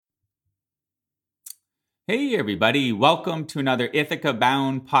Hey, everybody. Welcome to another Ithaca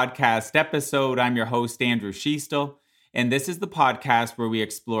Bound podcast episode. I'm your host, Andrew Schiestel, and this is the podcast where we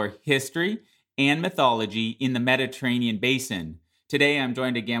explore history and mythology in the Mediterranean basin. Today, I'm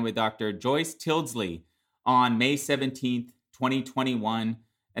joined again with Dr. Joyce Tildesley. On May 17th, 2021,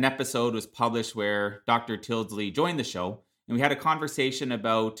 an episode was published where Dr. Tildesley joined the show, and we had a conversation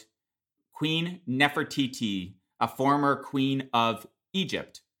about Queen Nefertiti, a former queen of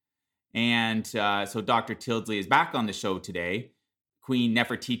Egypt. And so Dr. Tildesley is back on the show today. Queen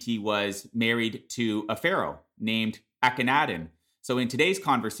Nefertiti was married to a pharaoh named Akhenaten. So in today's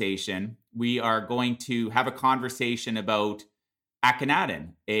conversation, we are going to have a conversation about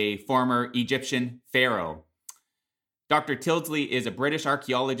Akhenaten, a former Egyptian pharaoh. Dr. Tildesley is a British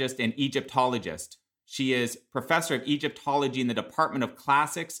archaeologist and Egyptologist. She is professor of Egyptology in the Department of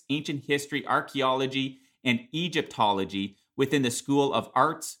Classics, Ancient History, Archaeology, and Egyptology within the School of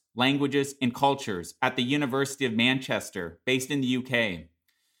Arts, Languages, and Cultures at the University of Manchester, based in the UK.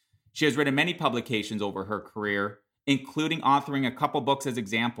 She has written many publications over her career, including authoring a couple books as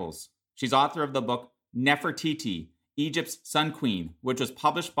examples. She's author of the book Nefertiti, Egypt's Sun Queen, which was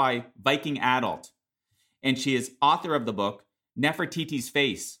published by Viking Adult. And she is author of the book Nefertiti's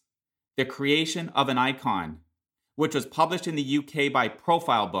Face, The Creation of an Icon, which was published in the UK by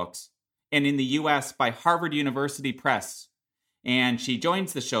Profile Books and in the US by Harvard University Press. And she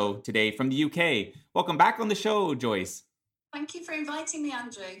joins the show today from the UK. Welcome back on the show, Joyce. Thank you for inviting me,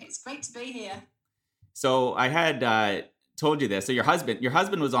 Andrew. It's great to be here. So I had told you this. So your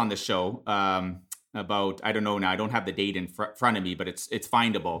husband was on the show about, I don't know now, I don't have the date in front of me, but it's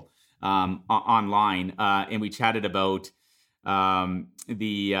findable online. And we chatted about a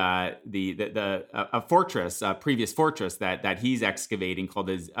fortress, a previous fortress that he's excavating called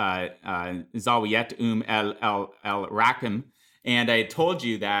the Zawiyet el Rakim. And I told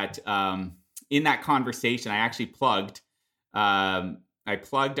you that in that conversation, I actually plugged our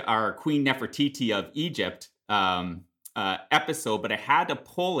Queen Nefertiti of Egypt episode, but I had to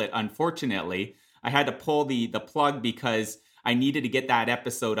pull it. Unfortunately, I had to pull the plug because I needed to get that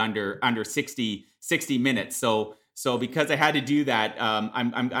episode under 60 minutes. So because I had to do that,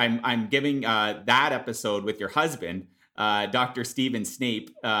 I'm giving that episode with your husband, Dr. Stephen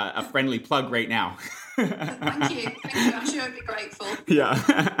Snape, a friendly plug right now. Thank you. I'm sure I'd be grateful. Yeah,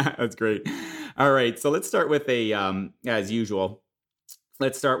 that's great. All right, so let's start with as usual,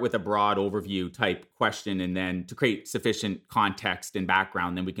 let's start with a broad overview type question, and then to create sufficient context and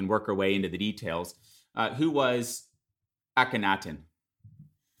background, then we can work our way into the details. Who was Akhenaten?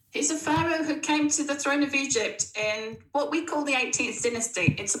 He's a pharaoh who came to the throne of Egypt in what we call the 18th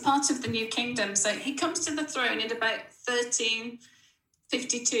dynasty. It's a part of the New Kingdom. So he comes to the throne in about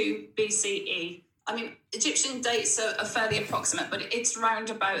 1352 BCE. I mean, Egyptian dates are fairly approximate, but it's round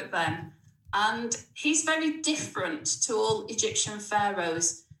about then. And he's very different to all Egyptian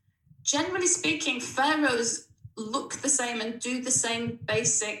pharaohs. Generally speaking, pharaohs look the same and do the same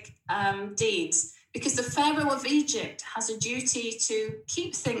basic deeds, because the pharaoh of Egypt has a duty to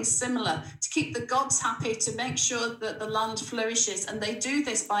keep things similar, to keep the gods happy, to make sure that the land flourishes. And they do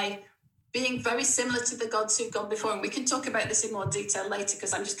this by being very similar to the gods who've gone before. And we can talk about this in more detail later,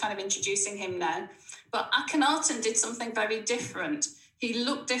 because I'm just kind of introducing him now. But Akhenaten did something very different. He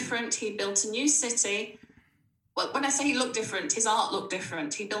looked different. He built a new city. Well, when I say he looked different, his art looked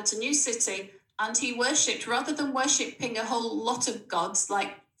different. He built a new city, and he worshipped, rather than worshipping a whole lot of gods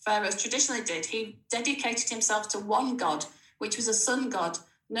like pharaohs traditionally did, he dedicated himself to one god, which was a sun god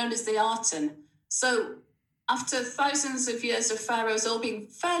known as the Aten. So after thousands of years of pharaohs all being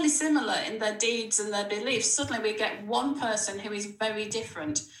fairly similar in their deeds and their beliefs, suddenly we get one person who is very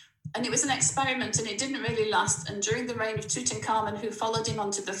different. And it was an experiment, and it didn't really last. And during the reign of Tutankhamun, who followed him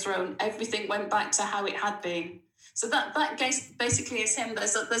onto the throne, everything went back to how it had been. So that basically is him.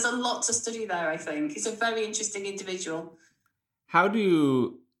 There's a lot to study there, I think. He's a very interesting individual. How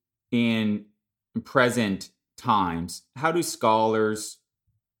do, in present times, how do scholars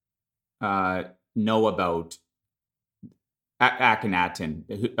know about Akhenaten,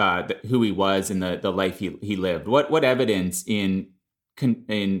 who he was and the life he lived? What evidence in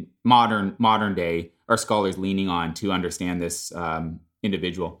modern day are scholars leaning on to understand this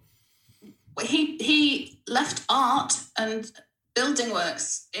individual? He left art and building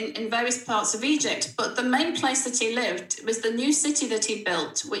works in various parts of Egypt, but the main place that he lived was the new city that he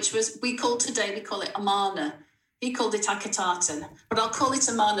built, which we call it Amarna. He called it Akhetaten, but I'll call it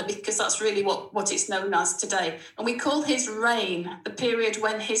Amarna because that's really what it's known as today. And we call his reign, the period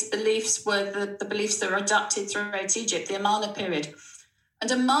when his beliefs were the beliefs that were adapted throughout Egypt, the Amarna period. And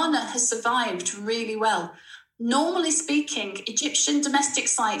Amarna has survived really well. normally speaking, Egyptian domestic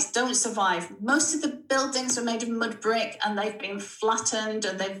sites don't survive. Most of the buildings are made of mud brick, and they've been flattened,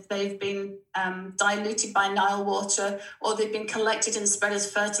 and they've been diluted by Nile water, or they've been collected and spread as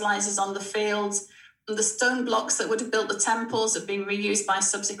fertilizers on the fields. And the stone blocks that would have built the temples have been reused by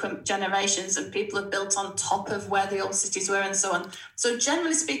subsequent generations, and people have built on top of where the old cities were, and so on. So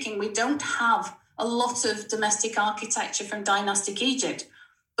generally speaking, we don't have a lot of domestic architecture from dynastic Egypt.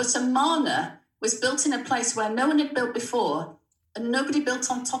 But Amarna was built in a place where no one had built before, and nobody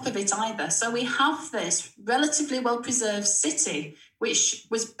built on top of it either. So we have this relatively well-preserved city, which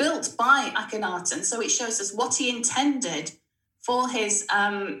was built by Akhenaten. So it shows us what he intended for his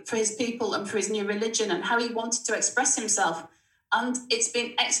people and for his new religion, and how he wanted to express himself. And it's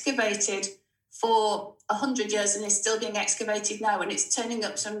been excavated for 100 years and is still being excavated now, and it's turning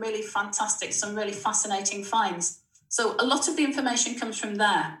up some really fantastic, some really fascinating finds. So a lot of the information comes from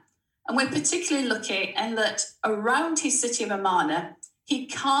there. And we're particularly lucky in that around his city of Amarna, he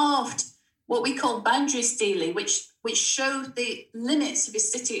carved what we call boundary stelae, which show the limits of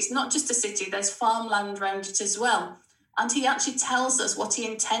his city. It's not just a city, there's farmland around it as well. And he actually tells us what he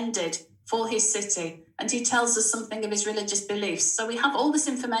intended for his city, and he tells us something of his religious beliefs. So we have all this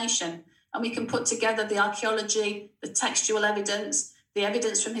information, and we can put together the archaeology, the textual evidence, the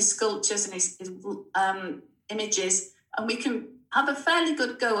evidence from his sculptures and his images, and we can have a fairly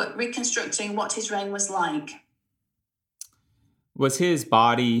good go at reconstructing what his reign was like. Was his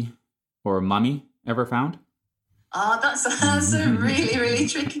body or mummy ever found? That's a really, really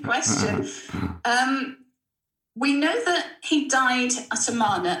tricky question. We know that he died at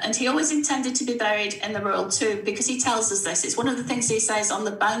Amarna, and he always intended to be buried in the royal tomb, because he tells us this. It's one of the things he says on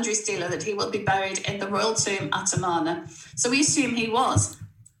the boundary stela, that he will be buried in the royal tomb at Amarna. So we assume he was.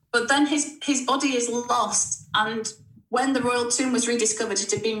 But then his body is lost, and when the royal tomb was rediscovered,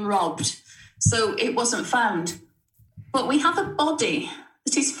 it had been robbed, so it wasn't found. But we have a body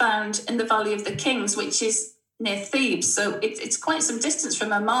that is found in the Valley of the Kings, which is near Thebes, so it's quite some distance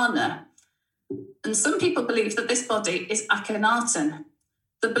from Amarna. And some people believe that this body is Akhenaten.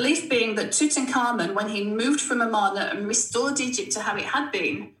 The belief being that Tutankhamun, when he moved from Amarna and restored Egypt to how it had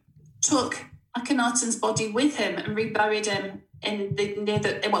been, took Akhenaten's body with him and reburied him in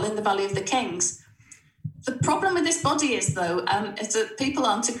the Valley of the Kings. The problem with this body is, though, is that people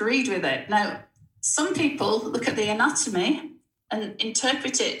aren't agreed with it. Now, some people look at the anatomy and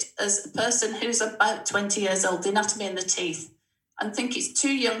interpret it as a person who's about 20 years old, the anatomy in the teeth, and think it's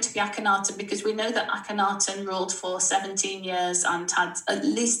too young to be Akhenaten, because we know that Akhenaten ruled for 17 years and had at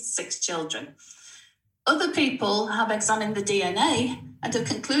least 6 children. Other people have examined the DNA and have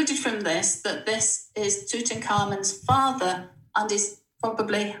concluded from this that this is Tutankhamun's father and is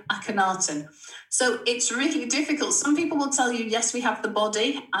probably Akhenaten. So it's really difficult. Some people will tell you, yes, we have the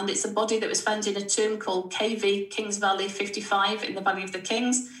body, and it's a body that was found in a tomb called KV, Kings Valley 55, in the Valley of the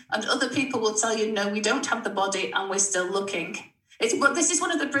Kings. And other people will tell you, no, we don't have the body, and we're still looking. But this is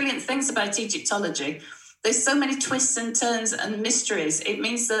one of the brilliant things about Egyptology. There's so many twists and turns and mysteries. It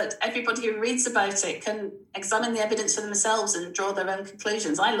means that everybody who reads about it can examine the evidence for themselves and draw their own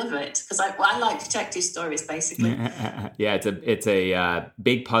conclusions. I love it, because I like detective stories, basically. Yeah, it's a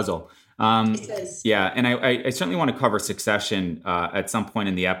big puzzle. It is. Yeah, and I certainly want to cover succession at some point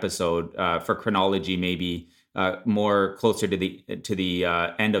in the episode for chronology, maybe more closer to the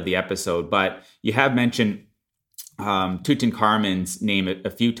end of the episode. But you have mentioned Tutankhamun's name a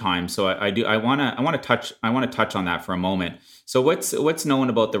few times, so I want to touch on that for a moment. So what's known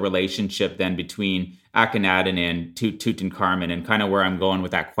about the relationship then between Akhenaten and Tutankhamun, and kind of where I'm going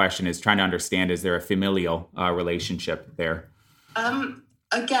with that question is trying to understand, is there a familial relationship there?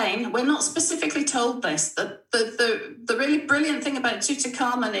 Again, we're not specifically told this. The really brilliant thing about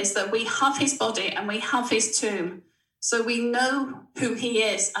Tutankhamun is that we have his body and we have his tomb. So we know who he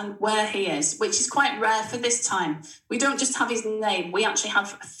is and where he is, which is quite rare for this time. We don't just have his name, we actually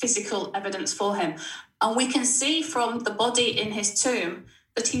have physical evidence for him. And we can see from the body in his tomb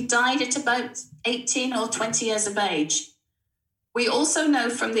that he died at about 18 or 20 years of age. We also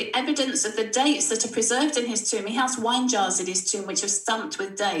know from the evidence of the dates that are preserved in his tomb, he has wine jars in his tomb which are stamped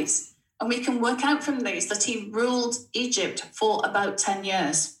with dates. And we can work out from these that he ruled Egypt for about 10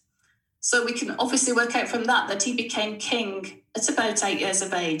 years. So we can obviously work out from that he became king at about 8 years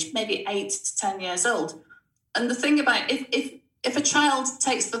of age, maybe 8 to 10 years old. And the thing about if a child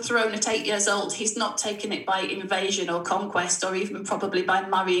takes the throne at 8 years old, he's not taken it by invasion or conquest, or even probably by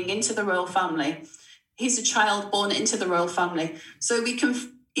marrying into the royal family. He's a child born into the royal family. So we can,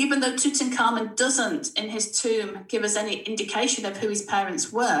 even though Tutankhamun doesn't in his tomb give us any indication of who his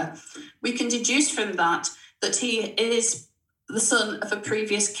parents were, we can deduce from that he is the son of a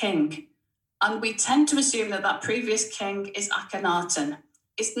previous king. And we tend to assume that that previous king is Akhenaten.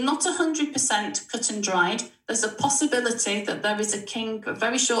 It's not 100% cut and dried. There's a possibility that there is a king, a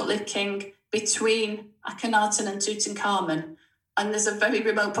very short-lived king, between Akhenaten and Tutankhamun. And there's a very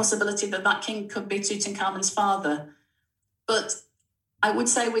remote possibility that that king could be Tutankhamun's father. But I would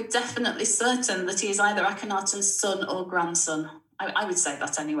say we're definitely certain that he is either Akhenaten's son or grandson. I would say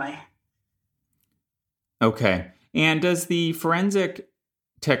that anyway. Okay. And does the forensic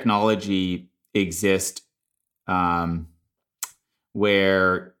technology exist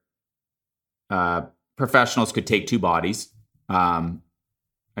where professionals could take two bodies, I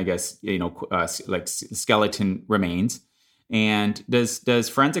guess, like skeleton remains? And does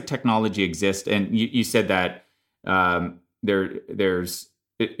forensic technology exist? And you said that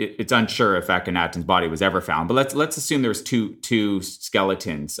it's unsure if Akhenaten's body was ever found, but let's assume there's two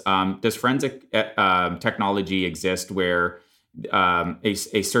skeletons. Does forensic technology exist where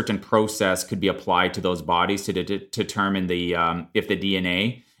a certain process could be applied to those bodies to determine if the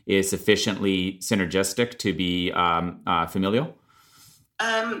DNA is sufficiently synergistic to be familial?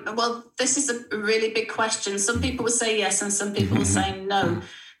 Well, this is a really big question. Some people will say yes, and some people will say no.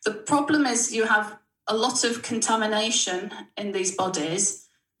 The problem is you have a lot of contamination in these bodies.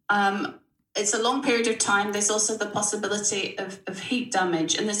 It's a long period of time. There's also the possibility of heat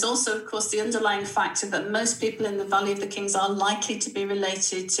damage. And there's also, of course, the underlying factor that most people in the Valley of the Kings are likely to be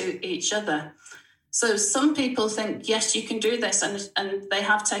related to each other. So some people think, yes, you can do this. And they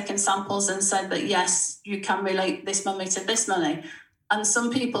have taken samples and said that, yes, you can relate this mummy to this mummy. And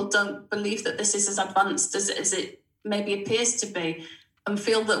some people don't believe that this is as advanced as it maybe appears to be, and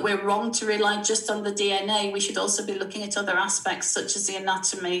feel that we're wrong to rely just on the DNA. We should also be looking at other aspects such as the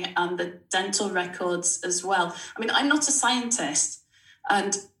anatomy and the dental records as well. I mean, I'm not a scientist,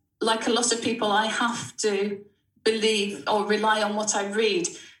 and like a lot of people, I have to believe or rely on what I read.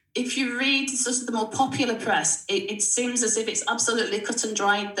 If you read sort of the more popular press, it seems as if it's absolutely cut and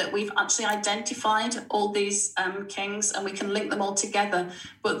dried that we've actually identified all these kings and we can link them all together.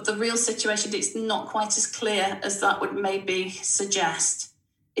 But the real situation, it's not quite as clear as that would maybe suggest.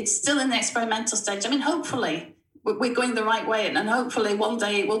 It's still in the experimental stage. I mean, hopefully we're going the right way, and hopefully one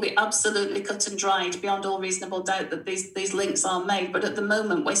day it will be absolutely cut and dried beyond all reasonable doubt that these links are made. But at the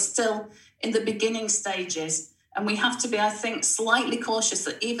moment, we're still in the beginning stages. And we have to be, I think, slightly cautious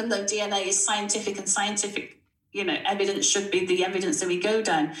that even though DNA is scientific and scientific, evidence should be the evidence that we go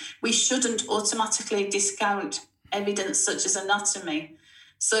down, we shouldn't automatically discount evidence such as anatomy.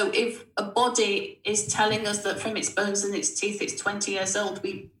 So if a body is telling us that from its bones and its teeth it's 20 years old,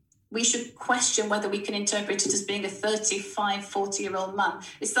 we should question whether we can interpret it as being a 35, 40-year-old man.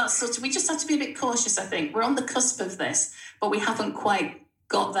 It's that sort of, we just have to be a bit cautious, I think. We're on the cusp of this, but we haven't quite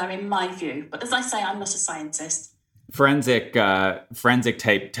got there in my view. But as I say, I'm not a scientist. Forensic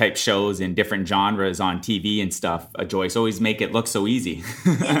type shows in different genres on TV and stuff, Joyce, always make it look so easy.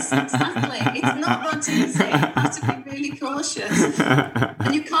 Yes, exactly. It's not that easy. You have to be really cautious.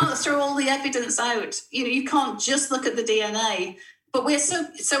 And you can't throw all the evidence out. You can't just look at the DNA. But we're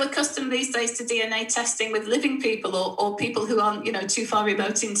so accustomed these days to DNA testing with living people or people who aren't, too far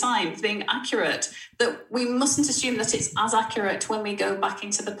remote in time being accurate, that we mustn't assume that it's as accurate when we go back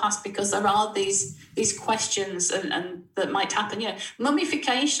into the past, because there are these questions and that might happen.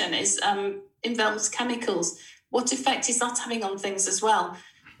 Mummification involves chemicals. What effect is that having on things as well?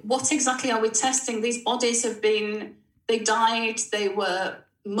 What exactly are we testing? These bodies they died, they were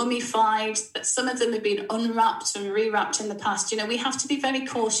mummified, that some of them have been unwrapped and rewrapped in the past. We have to be very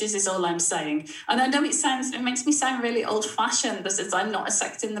cautious is all I'm saying. And I know it makes me sound really old-fashioned as I'm not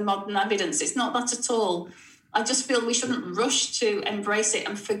accepting the modern evidence. It's not that at all. I just feel we shouldn't rush to embrace it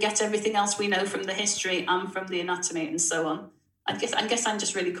and forget everything else we know from the history and from the anatomy and so on. I guess I'm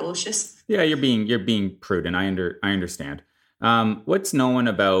just really cautious. Yeah, you're being prudent. I understand. What's known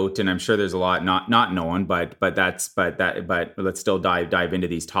about, and I'm sure there's a lot not known, but let's still dive into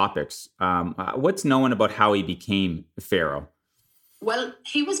these topics. What's known about how he became pharaoh? Well,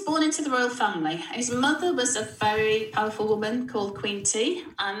 he was born into the royal family. His mother was a very powerful woman called Queen T,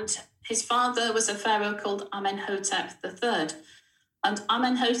 and his father was a pharaoh called Amenhotep III. And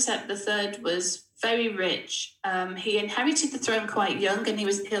Amenhotep III was very rich. He inherited the throne quite young, and he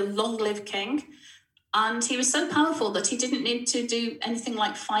was a long-lived king. And he was so powerful that he didn't need to do anything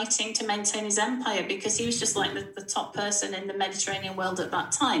like fighting to maintain his empire, because he was just like the top person in the Mediterranean world at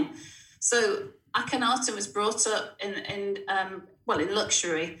that time. So Akhenaten was brought up in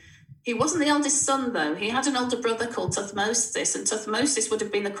luxury. He wasn't the eldest son, though. He had an older brother called Thutmosis, and Thutmosis would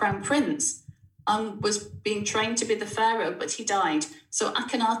have been the crown prince and was being trained to be the pharaoh, but he died. So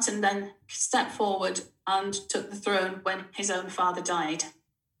Akhenaten then stepped forward and took the throne when his own father died.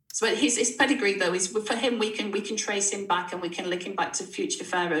 So his pedigree, though, is for him. We can trace him back, and we can link him back to future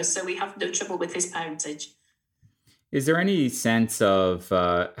pharaohs. So we have no trouble with his parentage. Is there any sense of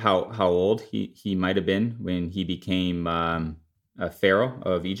how old he might have been when he became a pharaoh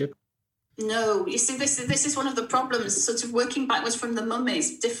of Egypt? No, you see, this is one of the problems. Sort of working backwards from the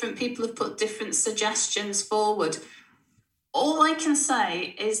mummies, different people have put different suggestions forward. All I can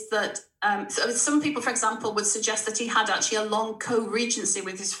say is that so some people, for example, would suggest that he had actually a long co-regency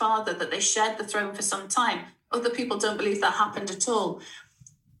with his father, that they shared the throne for some time. Other people don't believe that happened at all.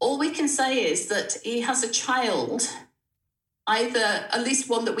 All we can say is that he has a child, either at least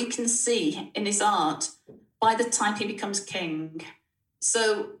one that we can see in his art, by the time he becomes king.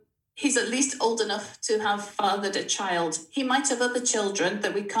 So he's at least old enough to have fathered a child. He might have other children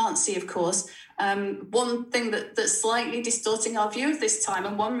that we can't see, of course. One thing that's slightly distorting our view of this time,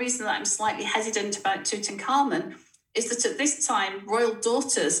 and one reason that I'm slightly hesitant about Tutankhamun, is that at this time, royal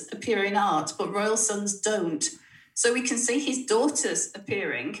daughters appear in art, but royal sons don't. So we can see his daughters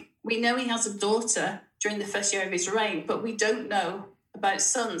appearing. We know he has a daughter during the first year of his reign, but we don't know about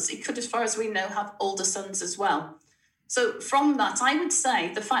sons. He could, as far as we know, have older sons as well. So from that, I would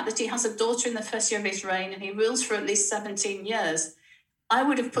say the fact that he has a daughter in the first year of his reign and he rules for at least 17 years, I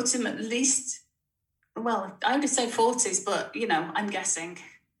would have put him at least, well, I would say 40s, but, I'm guessing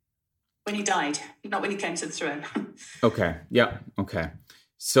when he died, not when he came to the throne. Okay. Yeah. Okay.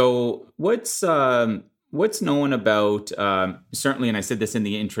 So what's known about, certainly, and I said this in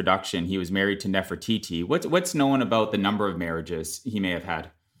the introduction, he was married to Nefertiti. What's known about the number of marriages he may have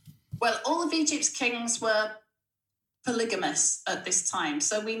had? Well, all of Egypt's kings were polygamous at this time.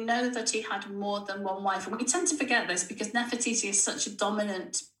 So we know that he had more than one wife. And we tend to forget this because Nefertiti is such a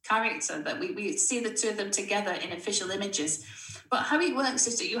dominant character that we see the two of them together in official images. But how it works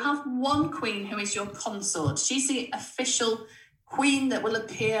is that you have one queen who is your consort. She's the official queen that will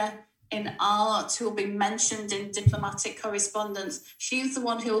appear in art, who will be mentioned in diplomatic correspondence. She's the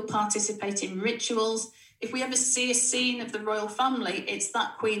one who will participate in rituals. If we ever see a scene of the royal family, it's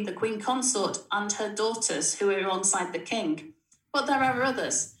that queen, the queen consort, and her daughters who are alongside the king. But there are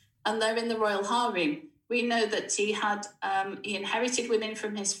others, and they're in the royal harem. We know that he inherited women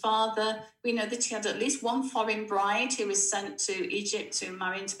from his father. We know that he had at least one foreign bride who was sent to Egypt to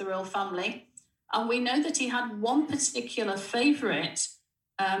marry into the royal family. And we know that he had one particular favourite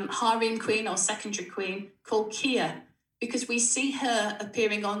harem queen or secondary queen called Kia, because we see her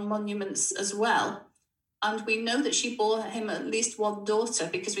appearing on monuments as well. And we know that she bore him at least one daughter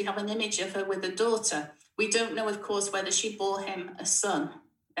because we have an image of her with a daughter. We don't know, of course, whether she bore him a son.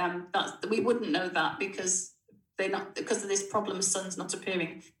 We wouldn't know that because of this problem of sons not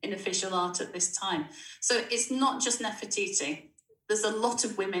appearing in official art at this time. So it's not just Nefertiti. There's a lot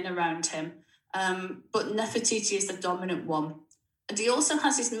of women around him, but Nefertiti is the dominant one. And he also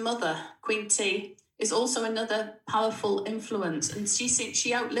has his mother, Queen T, is also another powerful influence. And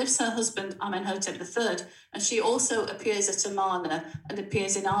she outlives her husband, Amenhotep III, and she also appears at Amarna and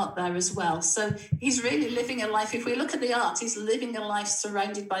appears in art there as well. So he's really living a life. If we look at the art, he's living a life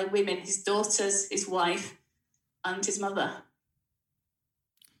surrounded by women, his daughters, his wife, and his mother.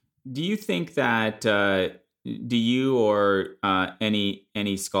 Do you think that, do you or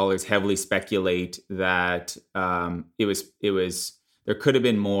any scholars heavily speculate that there could have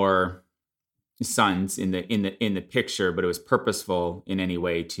been more sons in the picture, but it was purposeful in any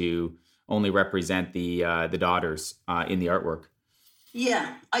way to only represent the daughters in the artwork?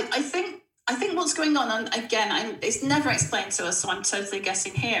 Yeah, I think what's going on, and again, it's never explained to us, so I'm totally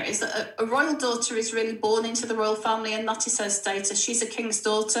guessing here, is that a royal daughter is really born into the royal family, and that is her status. She's a king's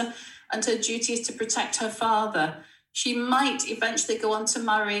daughter, and her duty is to protect her father. She might eventually go on to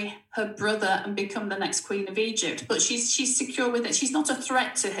marry her brother and become the next queen of Egypt, but she's secure with it. She's not a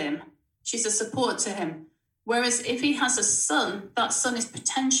threat to him. She's a support to him. Whereas if he has a son, that son is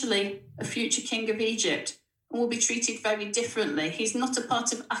potentially a future king of Egypt and will be treated very differently. He's not a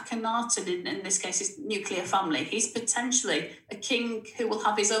part of Akhenaten, in this case, his nuclear family. He's potentially a king who will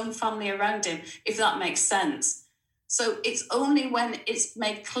have his own family around him, if that makes sense. So it's only when it's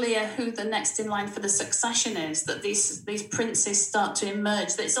made clear who the next in line for the succession is that these princes start to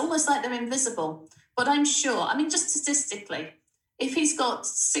emerge. That it's almost like they're invisible. But I'm sure, just statistically, if he's got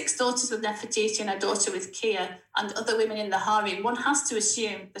 6 daughters with Nefertiti and a daughter with Kia and other women in the harem, one has to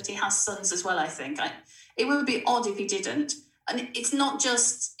assume that he has sons as well, I think. It would be odd if he didn't. And it's not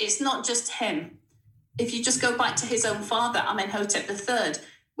just him. If you just go back to his own father, Amenhotep III,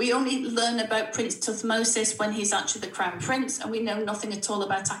 we only learn about Prince Thutmose when he's actually the crown prince, and we know nothing at all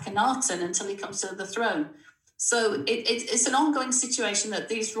about Akhenaten until he comes to the throne. So it's an ongoing situation that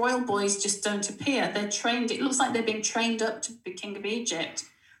these royal boys just don't appear. They're trained. It looks like they're being trained up to be king of Egypt.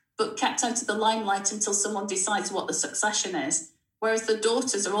 but kept out of the limelight until someone decides what the succession is. Whereas the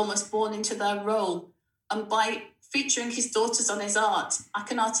daughters are almost born into their role. And by featuring his daughters on his art,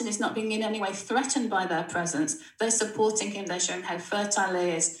 Akhenaten is not being in any way threatened by their presence. They're supporting him. They're showing how fertile he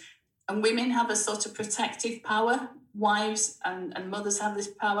is. And women have a sort of protective power. Wives and mothers have this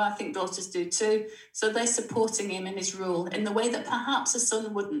power. I think daughters do too. So they're supporting him in his rule in the way that perhaps a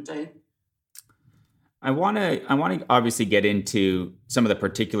son wouldn't do. I want to obviously get into some of the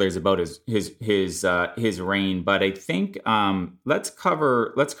particulars about his reign, but I think let's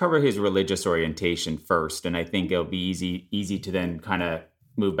cover his religious orientation first, and I think it'll be easy to then kind of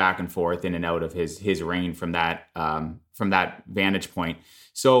move back and forth in and out of his reign from that vantage point.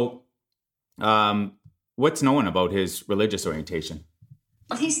 So, what's known about his religious orientation?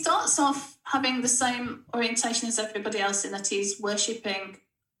 Well, he starts off having the same orientation as everybody else in that he's worshipping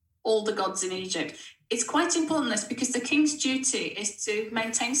all the gods in Egypt. It's quite important, this, because the king's duty is to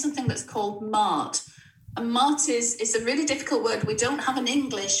maintain something that's called Ma'at. And Ma'at is a really difficult word. We don't have an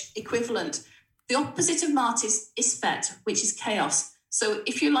English equivalent. The opposite of Ma'at is Isfet, which is chaos. So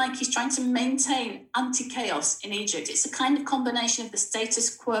if you like, he's trying to maintain anti-chaos in Egypt. It's a kind of combination of the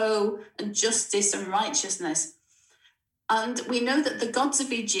status quo and justice and righteousness. And we know that the gods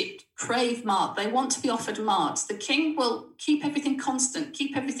of Egypt crave Ma'at. They want to be offered Ma'at. The king will keep everything constant,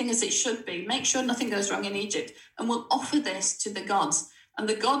 keep everything as it should be, make sure nothing goes wrong in Egypt, and will offer this to the gods. And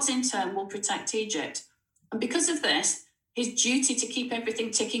the gods, in turn, will protect Egypt. And because of this, his duty to keep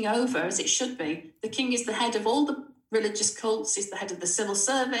everything ticking over as it should be, the king is the head of all the religious cults, he's the head of the civil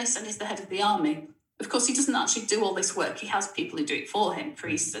service, and he's the head of the army. Of course, he doesn't actually do all this work. He has people who do it for him,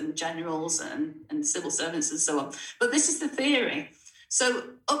 priests and generals and civil servants and so on. But this is the theory. So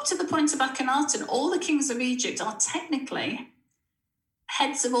up to the point of Akhenaten, all the kings of Egypt are technically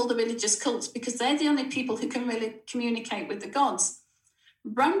heads of all the religious cults because they're the only people who can really communicate with the gods.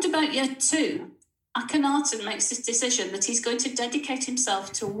 Round about year 2, Akhenaten makes this decision that he's going to dedicate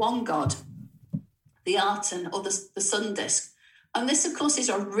himself to one god, the Aten, or the sun disk. And this, of course, is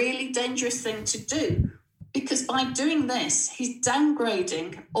a really dangerous thing to do because by doing this, he's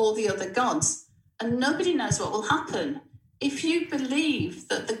downgrading all the other gods. And nobody knows what will happen. If you believe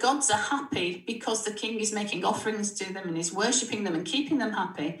that the gods are happy because the king is making offerings to them and is worshipping them and keeping them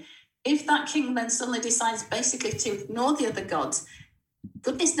happy, if that king then suddenly decides basically to ignore the other gods,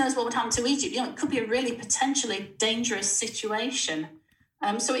 goodness knows what would happen to Egypt. It could be a really potentially dangerous situation.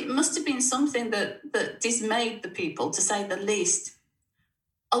 So it must have been something that dismayed the people, to say the least.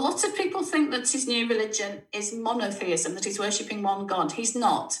 A lot of people think that his new religion is monotheism, that he's worshipping one god. He's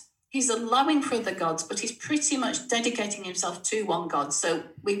not. He's allowing for other gods, but he's pretty much dedicating himself to one god. So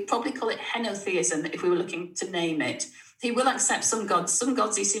we'd probably call it henotheism if we were looking to name it. He will accept some gods. Some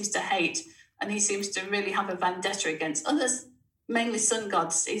gods he seems to hate, and he seems to really have a vendetta against. Others, mainly sun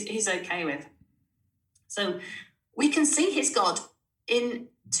gods, he's okay with. So we can see his god in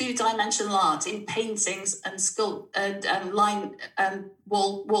two-dimensional art, in paintings and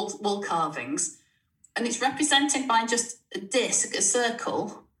wall carvings. And it's represented by just a disc, a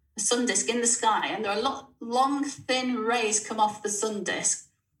circle, a sun disk in the sky. And there are long, thin rays come off the sun disk.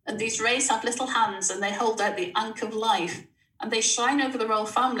 And these rays have little hands and they hold out the ankh of life. And they shine over the royal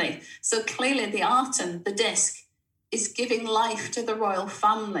family. So clearly the Aten, the disc, is giving life to the royal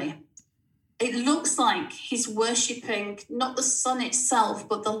family. It looks like he's worshipping not the sun itself,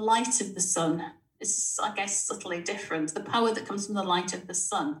 but the light of the sun. It's, I guess, subtly different, the power that comes from the light of the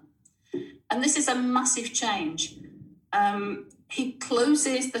sun. And this is a massive change. He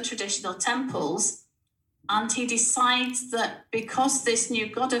closes the traditional temples and he decides that because this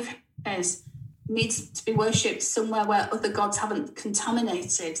new god of his needs to be worshipped somewhere where other gods haven't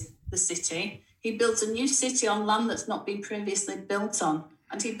contaminated the city, he builds a new city on land that's not been previously built on.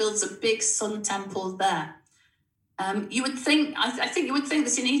 And he builds a big sun temple there. You would think, I think you would think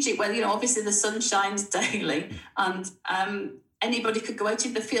that in Egypt, where, obviously the sun shines daily and anybody could go out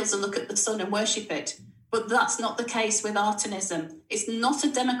in the fields and look at the sun and worship it. But that's not the case with Atenism. It's not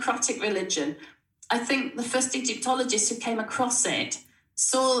a democratic religion. I think the first Egyptologists who came across it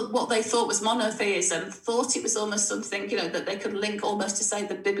saw what they thought was monotheism, thought it was almost something, that they could link almost to, say,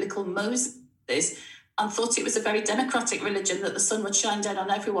 the biblical Moses, and thought it was a very democratic religion, that the sun would shine down on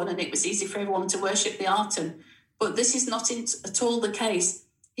everyone and it was easy for everyone to worship the Aten. But this is not at all the case.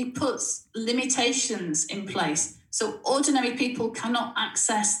 He puts limitations in place. So ordinary people cannot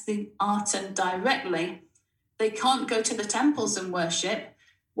access the Aten directly. They can't go to the temples and worship.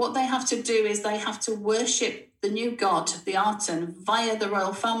 What they have to do is they have to worship the new god, the Aten, via the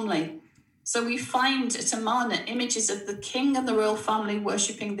royal family. So we find at Amarna images of the king and the royal family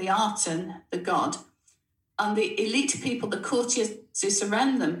worshipping the Aten, the god, and the elite people, the courtiers who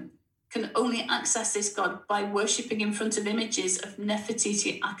surround them, can only access this god by worshipping in front of images of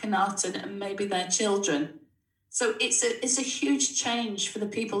Nefertiti, Akhenaten, and maybe their children. So it's a huge change for the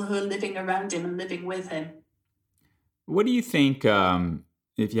people who are living around him and living with him. What do you think,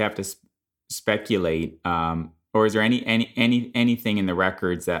 if you have to speculate, or is there anything in the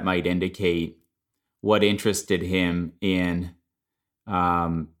records that might indicate what interested him in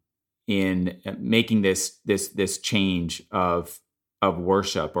making this change of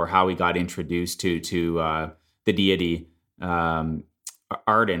worship, or how he got introduced to the deity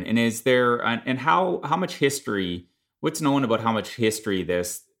Arden? And is there and how much history? What's known about how much history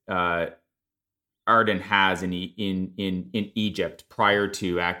this Arden has in Egypt prior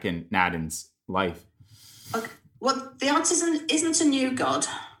to Akhenaten's life? Okay. Well, the artisan isn't a new god,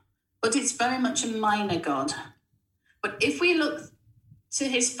 but it's very much a minor god. But if we look to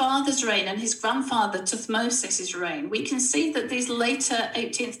his father's reign and his grandfather Thutmose reign, we can see that these later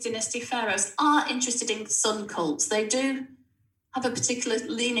 18th dynasty pharaohs are interested in sun cults. They do have a particular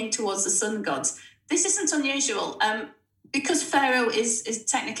leaning towards the sun gods. This isn't unusual. Because Pharaoh is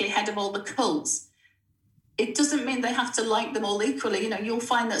technically head of all the cults, it doesn't mean they have to like them all equally. You'll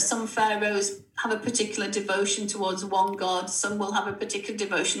find that some pharaohs have a particular devotion towards one god, some will have a particular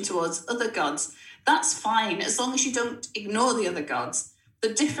devotion towards other gods. That's fine, as long as you don't ignore the other gods.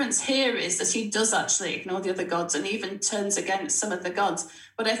 The difference here is that he does actually ignore the other gods and even turns against some of the gods.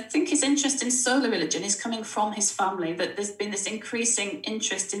 But I think his interest in solar religion is coming from his family, that there's been this increasing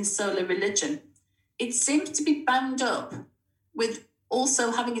interest in solar religion. It seems to be bound up with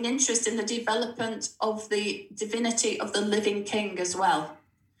also having an interest in the development of the divinity of the living king as well.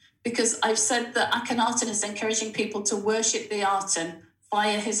 Because I've said that Akhenaten is encouraging people to worship the Aten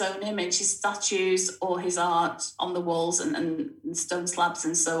via his own image, his statues or his art on the walls and stone slabs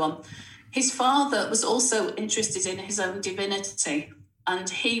and so on. His father was also interested in his own divinity, and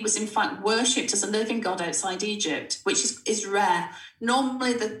he was in fact worshipped as a living god outside Egypt, which is rare.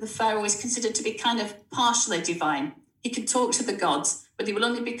 Normally the pharaoh is considered to be kind of partially divine. He can talk to the gods, but he will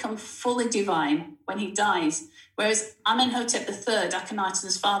only become fully divine when he dies. Whereas Amenhotep III,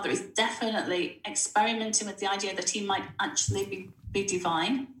 Akhenaten's father, is definitely experimenting with the idea that he might actually be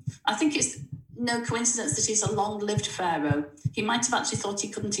divine. I think it's no coincidence that he's a long-lived pharaoh. He might have actually thought he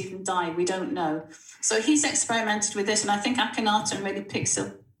couldn't even die. We don't know. So he's experimented with this, and I think Akhenaten really picks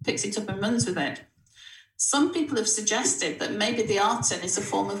it up and runs with it. Some people have suggested that maybe the Aten is a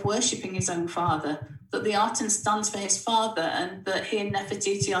form of worshipping his own father, that the Aten stands for his father, and that he and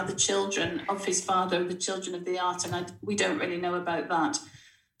Nefertiti are the children of his father, the children of the Aten. We don't really know about that.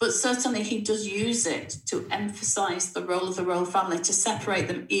 But certainly he does use it to emphasize the role of the royal family, to separate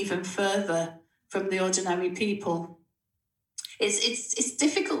them even further from the ordinary people. It's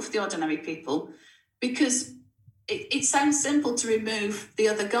difficult for the ordinary people because it sounds simple to remove the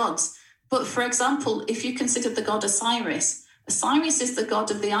other gods. But for example, if you consider the god Osiris is the god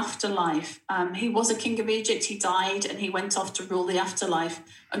of the afterlife. He was a king of Egypt, he died, and he went off to rule the afterlife.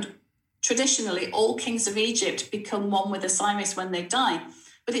 And traditionally, all kings of Egypt become one with Osiris when they die.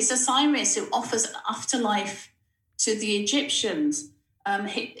 But it's Osiris who offers an afterlife to the Egyptians.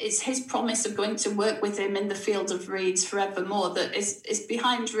 It's his promise of going to work with him in the field of reeds forevermore that is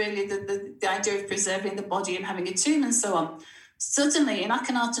behind really the idea of preserving the body and having a tomb and so on. Suddenly, in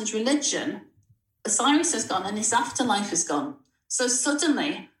Akhenaten's religion, Osiris has gone and his afterlife is gone. So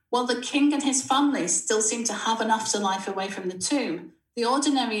suddenly, while the king and his family still seem to have an afterlife away from the tomb, the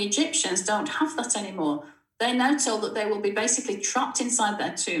ordinary Egyptians don't have that anymore. They're now told that they will be basically trapped inside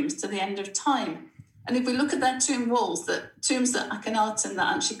their tombs to the end of time. And if we look at their tomb walls, the tombs that Akhenaten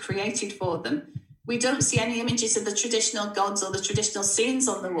that actually created for them, we don't see any images of the traditional gods or the traditional scenes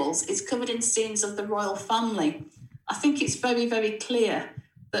on the walls. It's covered in scenes of the royal family. I think it's very, very clear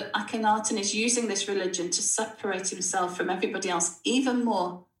that Akhenaten is using this religion to separate himself from everybody else, even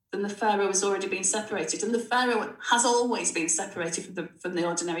more than the pharaoh has already been separated. And the pharaoh has always been separated from the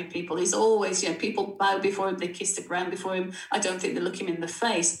ordinary people. He's always, people bow before him, they kiss the ground before him. I don't think they look him in the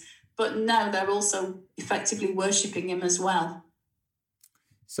face. But now they're also effectively worshipping him as well.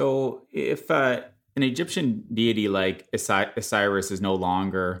 So if an Egyptian deity like Osiris is no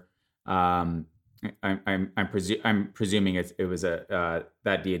longer, I'm presuming it was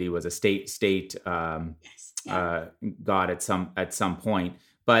that deity was a state Yes. Yeah. god at some point.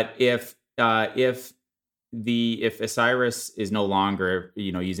 But if Osiris is no longer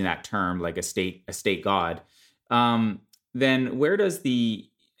using that term like a state god, then where does the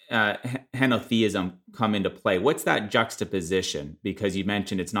henotheism come into play? What's that juxtaposition? Because you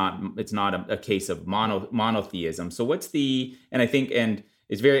mentioned it's not a case of monotheism. So what's and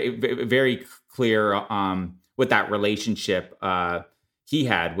it's very very clear what that relationship he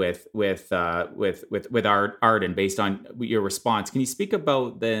had with Arden, based on your response. Can you speak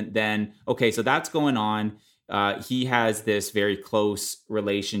about then? Okay, so that's going on. He has this very close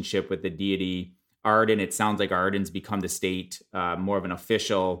relationship with the deity Arden. It sounds like Arden's become the state, more of an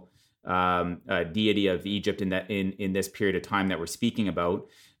official deity of Egypt in this period of time that we're speaking about.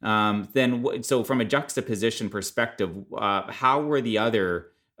 So from a juxtaposition perspective, how were the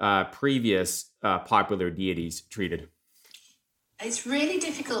other previous popular deities treated? It's really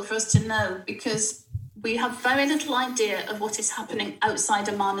difficult for us to know because we have very little idea of what is happening outside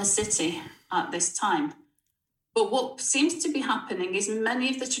Amarna city at this time. But what seems to be happening is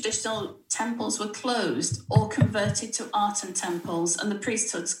many of the traditional temples were closed or converted to Aten temples, and the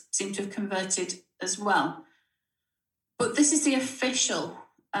priesthoods seem to have converted as well. But this is the official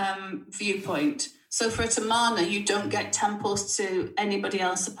viewpoint. So for Amarna, you don't get temples to anybody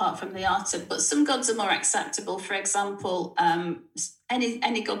else apart from the Aten, but some gods are more acceptable. For example,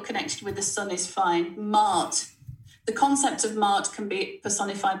 any god connected with the sun is fine. Mart. The concept of Mart can be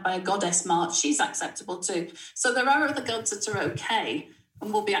personified by a goddess Mart. She's acceptable too. So there are other gods that are okay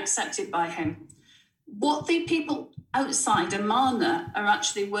and will be accepted by him. What the people outside Amarna are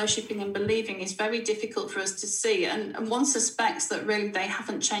actually worshipping and believing is very difficult for us to see. And one suspects that really they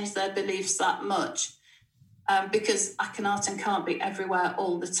haven't changed their beliefs that much because Akhenaten can't be everywhere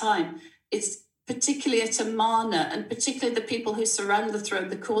all the time. It's particularly at Amarna, and particularly the people who surround the throne,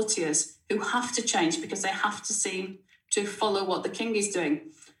 the courtiers, who have to change because they have to seem to follow what the king is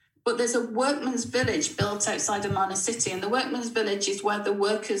doing. But there's a workman's village built outside Amarna city, and the workman's village is where the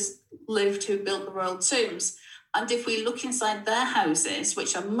workers lived who built the royal tombs. And if we look inside their houses,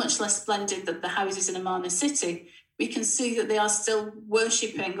 which are much less splendid than the houses in Amarna city, we can see that they are still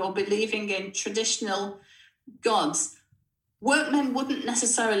worshipping or believing in traditional gods. Workmen wouldn't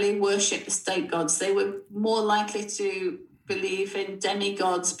necessarily worship the state gods. They were more likely to believe in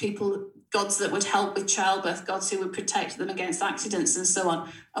demigods, gods that would help with childbirth, gods who would protect them against accidents and so on.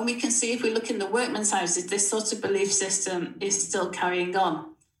 And we can see if we look in the workmen's houses, this sort of belief system is still carrying on.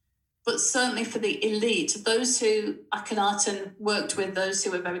 But certainly for the elite, those who Akhenaten worked with, those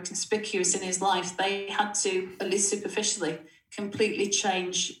who were very conspicuous in his life, they had to, at least superficially, completely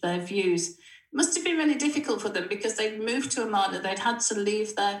change their views. It must have been really difficult for them because they'd moved to Amarna, they'd had to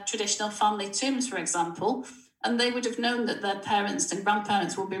leave their traditional family tombs, for example, and they would have known that their parents and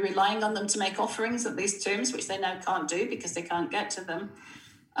grandparents would be relying on them to make offerings at these tombs, which they now can't do because they can't get to them.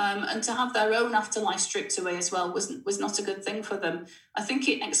 And to have their own afterlife stripped away as well was not a good thing for them. I think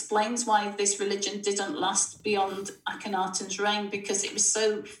it explains why this religion didn't last beyond Akhenaten's reign, because it was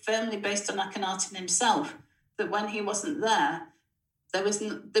so firmly based on Akhenaten himself that when he wasn't there, there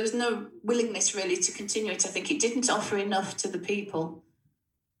was no willingness really to continue it. I think it didn't offer enough to the people.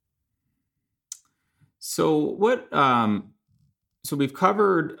 So what? So we've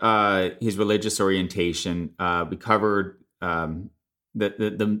covered his religious orientation. We covered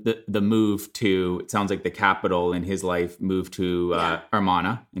the move to, it sounds like the capital in his life moved to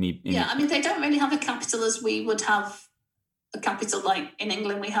Amarna. I mean, they don't really have a capital as we would have a capital. Like in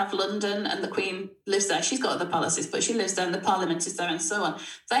England, we have London and the Queen lives there. She's got other palaces, but she lives there and the Parliament is there and so on.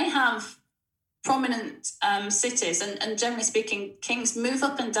 They have prominent cities and generally speaking, kings move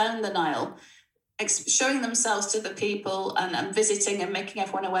up and down the Nile, showing themselves to the people and visiting and making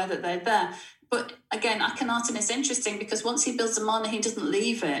everyone aware that they're there. But again, Akhenaten is interesting because once he builds Amarna, he doesn't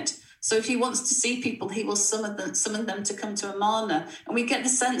leave it. So if he wants to see people, he will summon them to come to Amarna. And we get the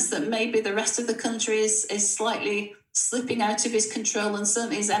sense that maybe the rest of the country is slightly slipping out of his control, and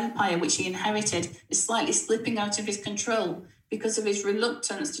certainly his empire, which he inherited, is slightly slipping out of his control because of his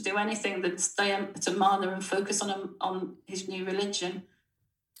reluctance to do anything than stay at Amarna and focus on his new religion.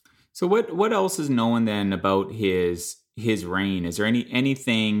 So what else is known then about his reign? Is there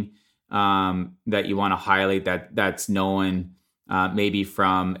anything that you want to highlight that's known maybe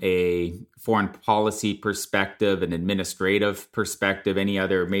from a foreign policy perspective, an administrative perspective, any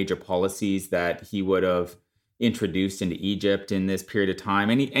other major policies that he would have introduced into Egypt in this period of time?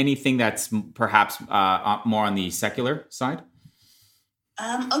 Anything that's perhaps more on the secular side?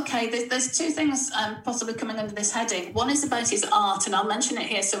 Okay, there's two things possibly coming under this heading. One is about his art, and I'll mention it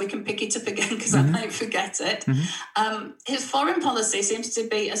here so we can pick it up again because I might forget it. His foreign policy seems to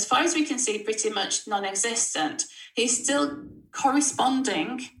be, as far as we can see, pretty much non-existent. He's still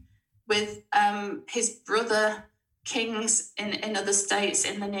corresponding with his brother kings in other states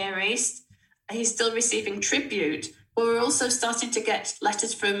in the Near East. He's still receiving tribute. But we're also starting to get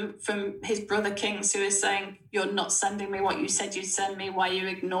letters from his brother kings who are saying, you're not sending me what you said you'd send me. Why are you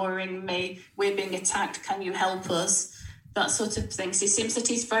ignoring me? We're being attacked. Can you help us? That sort of thing. So it seems that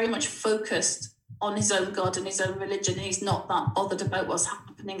he's very much focused on his own God and his own religion. He's not that bothered about what's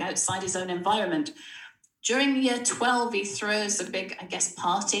happening outside his own environment. During year 12, he throws a big,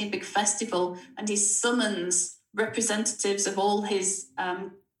 party, a big festival, and he summons representatives of all his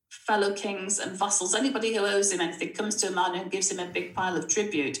fellow kings and vassals. Anybody who owes him anything comes to Amarna and gives him a big pile of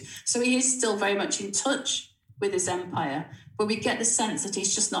tribute. So he is still very much in touch with his empire, but we get the sense that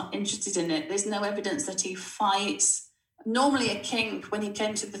he's just not interested in it. There's no evidence that he fights. Normally a king, when he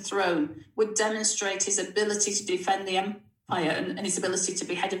came to the throne, would demonstrate his ability to defend the empire and his ability to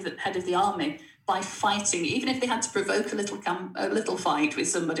be head of the army by fighting. Even if they had to provoke a little fight with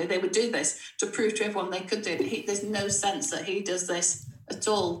somebody, they would do this to prove to everyone they could do it. There's no sense that he does this at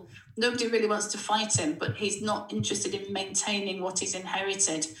all. Nobody really wants to fight him, but he's not interested in maintaining what he's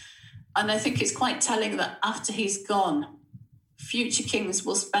inherited. And I think it's quite telling that after he's gone, future kings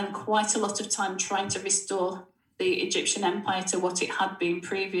will spend quite a lot of time trying to restore the Egyptian empire to what it had been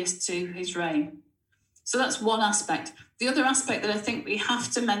previous to his reign. So that's one aspect. The other aspect that I think we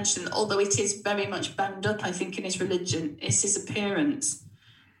have to mention, although it is very much bound up, I think, in his religion, is his appearance.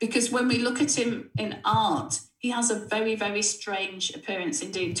 Because when we look at him in art, he has a very, very strange appearance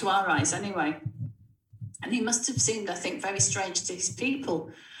indeed, to our eyes anyway. And he must have seemed, I think, very strange to his people.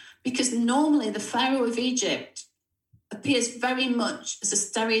 Because normally the Pharaoh of Egypt appears very much as a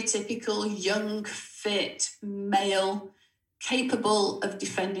stereotypical young, fit male, capable of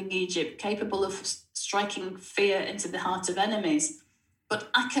defending Egypt, capable of striking fear into the heart of enemies.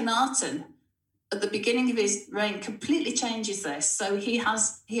 But Akhenaten, at the beginning of his reign, completely changes this. So he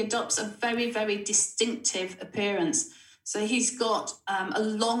adopts a very, very distinctive appearance. So he's got a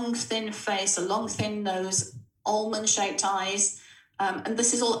long, thin face, a long, thin nose, almond-shaped eyes. And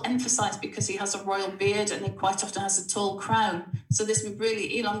this is all emphasized because he has a royal beard and he quite often has a tall crown. So this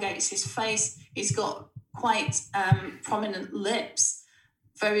really elongates his face. He's got quite prominent lips,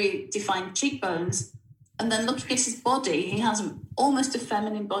 very defined cheekbones. And then looking at his body, he has almost a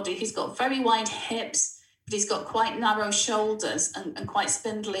feminine body. He's got very wide hips, but he's got quite narrow shoulders and quite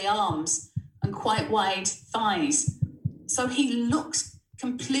spindly arms and quite wide thighs. So he looks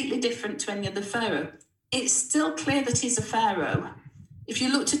completely different to any other pharaoh. It's still clear that he's a pharaoh. If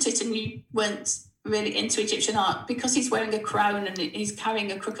you looked at it and you weren't really into Egyptian art, because he's wearing a crown and he's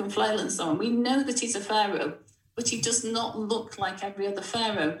carrying a crook and flail and so on, we know that he's a pharaoh, but he does not look like every other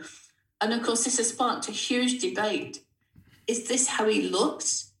pharaoh. And of course, this has sparked a huge debate. Is this how he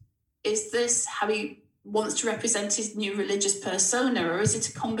looked? Is this how he wants to represent his new religious persona? Or is it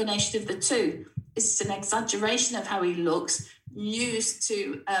a combination of the two? Is it an exaggeration of how he looks, used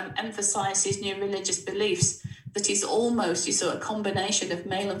to emphasize his new religious beliefs, that he's almost a combination of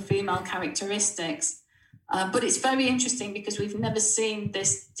male and female characteristics? But it's very interesting because we've never seen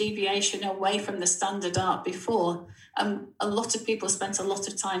this deviation away from the standard art before. A lot of people spent a lot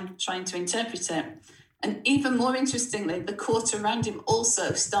of time trying to interpret it. And even more interestingly, the court around him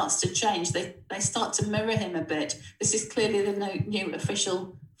also starts to change. They start to mirror him a bit. This is clearly the new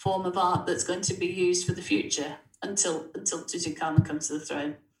official form of art that's going to be used for the future until Tutankhamun comes to the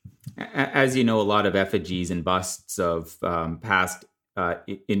throne. As you know, a lot of effigies and busts of past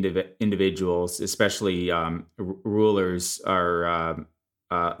individuals, especially rulers, are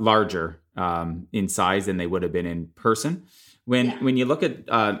larger in size than they would have been in person. When you look at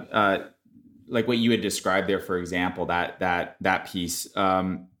like what you had described there, for example, that piece,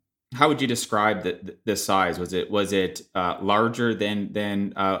 how would you describe the size? Was it larger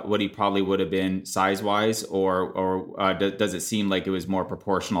than what he probably would have been size wise, or does it seem like it was more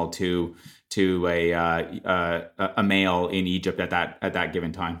proportional to a male in Egypt at that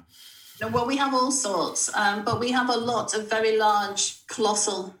given time? Well, we have all sorts, but we have a lot of very large,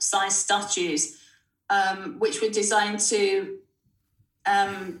 colossal size statues, which were designed to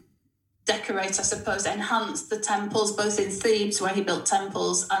decorate, I suppose, enhance the temples, both in Thebes, where he built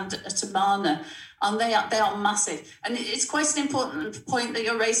temples, and at Amarna. And they are massive. And it's quite an important point that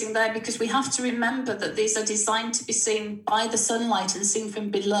you're raising there, because we have to remember that these are designed to be seen by the sunlight and seen from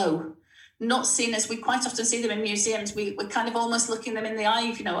below, not seen as we quite often see them in museums. We're kind of almost looking them in the eye,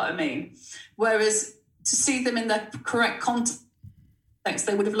 if you know what I mean. Whereas to see them in the correct context,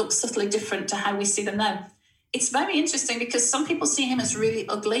 they would have looked subtly different to how we see them now. It's very interesting because some people see him as really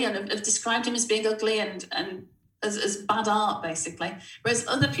ugly and have described him as being ugly and as bad art, basically. Whereas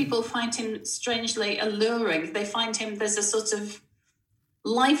other people find him strangely alluring. They find him, there's a sort of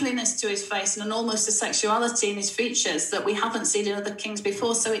liveliness to his face and almost a sexuality in his features that we haven't seen in other kings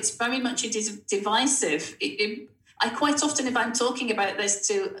before. So it's very much divisive. I quite often, if I'm talking about this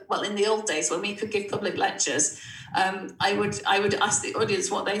in the old days when we could give public lectures, I would ask the audience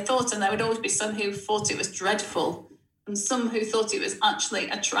what they thought, and there would always be some who thought it was dreadful and some who thought it was actually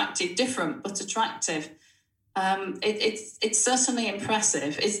attractive, different but attractive. It's certainly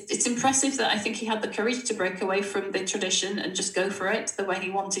impressive. It's impressive that I think he had the courage to break away from the tradition and just go for it the way he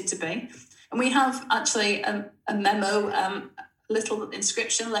wanted to be. And we have actually a memo, a little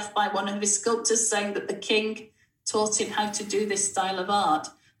inscription left by one of his sculptors saying that the king taught him how to do this style of art.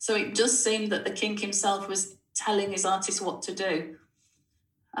 So it does seem that the king himself was telling his artist what to do.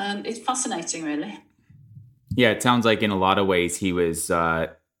 It's fascinating, really. Yeah, it sounds like in a lot of ways he was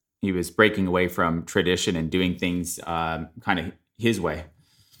breaking away from tradition and doing things kind of his way.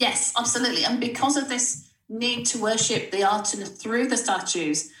 Yes, absolutely. And because of this need to worship the art and through the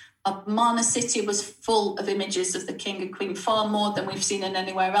statues, Amarna city was full of images of the king and queen, far more than we've seen in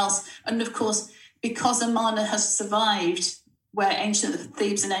anywhere else. And of course, because Amarna has survived where ancient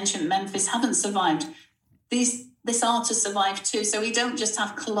Thebes and ancient Memphis haven't survived, this art has survived too. So we don't just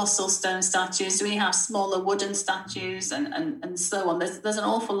have colossal stone statues, we have smaller wooden statues and so on. There's an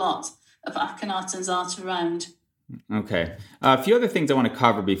awful lot of Akhenaten's art around. Okay. A few other things I want to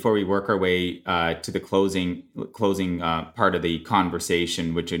cover before we work our way to the closing part of the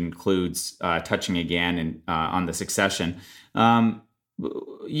conversation, which includes touching again on the succession.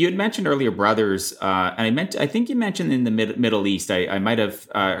 You had mentioned earlier brothers, and I think you mentioned in the Middle East. I might have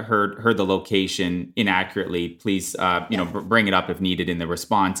heard the location inaccurately. Please, bring it up if needed in the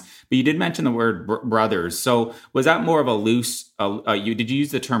response. But you did mention the word brothers. So was that more of a loose? Did you use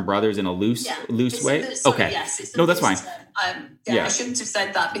the term brothers in a loose way? Okay. Yes. No, that's fine. I shouldn't have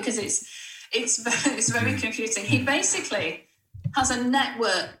said that because it's very confusing. He basically has a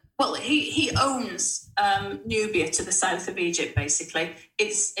network. Well, he owns Nubia to the south of Egypt, basically.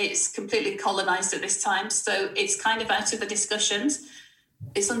 It's completely colonized at this time, so it's kind of out of the discussions.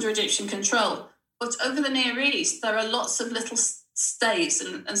 It's under Egyptian control. But over the Near East, there are lots of little states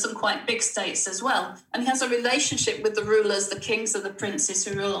and some quite big states as well. And he has a relationship with the rulers, the kings and the princes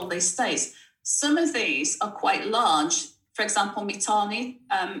who rule all these states. Some of these are quite large. For example, Mitanni,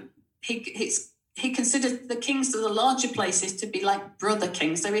 he considered the kings of the larger places to be like brother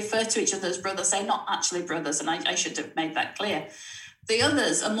kings. They refer to each other as brothers. They're not actually brothers, and I should have made that clear. The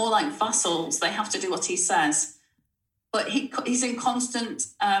others are more like vassals. They have to do what he says. But he's in constant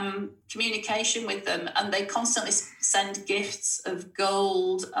communication with them, and they constantly send gifts of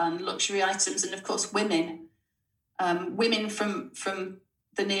gold and luxury items, and of course women. Women from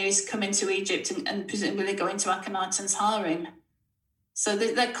the Near East come into Egypt and presumably go into Akhenaten's harem. So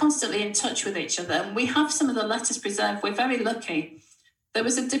they're constantly in touch with each other. And we have some of the letters preserved. We're very lucky. There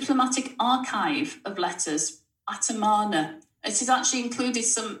was a diplomatic archive of letters at Amarna. It has actually included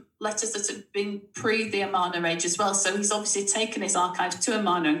some letters that have been pre the Amarna age as well. So he's obviously taken his archive to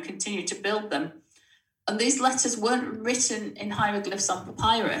Amarna and continued to build them. And these letters weren't written in hieroglyphs on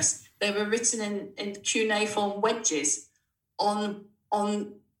papyrus. They were written in cuneiform wedges on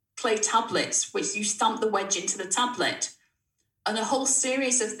clay tablets, which you stamp the wedge into the tablet. And a whole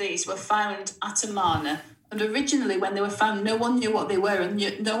series of these were found at Amarna. And originally, when they were found, no one knew what they were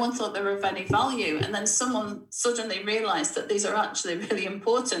and no one thought they were of any value. And then someone suddenly realized that these are actually really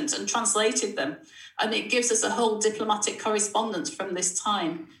important and translated them. And it gives us a whole diplomatic correspondence from this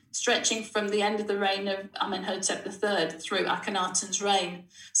time, stretching from the end of the reign of Amenhotep III through Akhenaten's reign.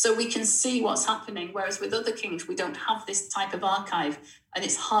 So we can see what's happening, whereas with other kings, we don't have this type of archive. And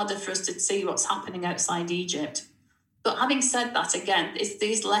it's harder for us to see what's happening outside Egypt. But having said that, again, it's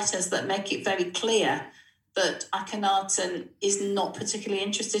these letters that make it very clear that Akhenaten is not particularly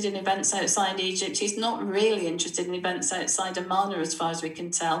interested in events outside Egypt. He's not really interested in events outside Amarna, as far as we can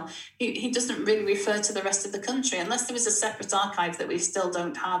tell. He doesn't really refer to the rest of the country, unless there was a separate archive that we still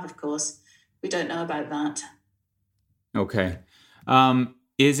don't have, of course. We don't know about that. Okay.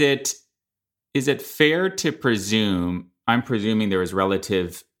 Is it fair to presume, I'm presuming there is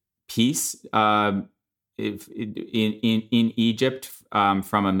relative peace in Egypt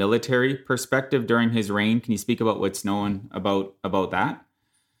from a military perspective during his reign? Can you speak about what's known about that?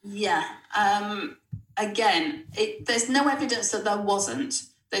 Yeah. Again, there's no evidence that there wasn't.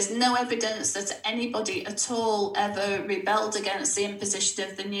 There's no evidence that anybody at all ever rebelled against the imposition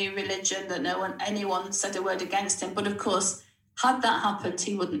of the new religion, that anyone said a word against him. But of course, had that happened,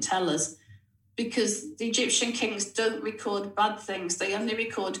 he wouldn't tell us. Because the Egyptian kings don't record bad things. They only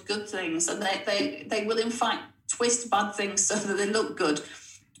record good things. And they will, in fact, twist bad things so that they look good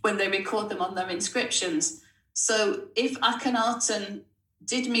when they record them on their inscriptions. So if Akhenaten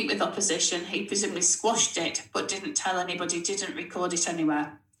did meet with opposition, he presumably squashed it, but didn't tell anybody, didn't record it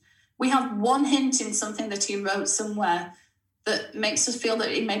anywhere. We have one hint in something that he wrote somewhere that makes us feel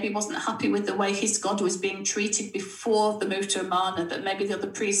that he maybe wasn't happy with the way his god was being treated before the move to Amarna, that maybe the other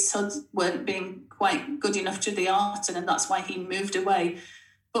priesthoods weren't being quite good enough to the Arten, and that's why he moved away.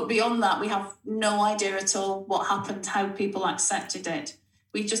 But beyond that, we have no idea at all what happened, how people accepted it.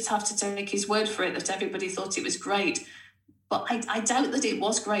 We just have to take his word for it that everybody thought it was great. But I doubt that it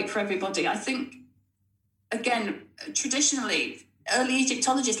was great for everybody. I think, again, traditionally, early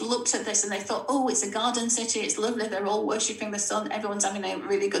Egyptologists looked at this and they thought, oh, it's a garden city, it's lovely, they're all worshipping the sun, everyone's having a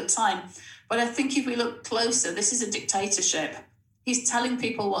really good time. But I think if we look closer, this is a dictatorship. He's telling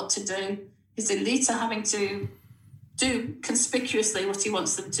people what to do. His elite are having to do conspicuously what he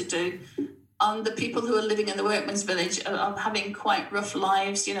wants them to do. And the people who are living in the workmen's village are having quite rough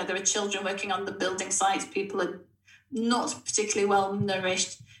lives. You know, there are children working on the building sites. People are not particularly well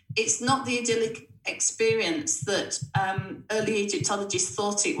nourished. It's not the idyllic experience that early Egyptologists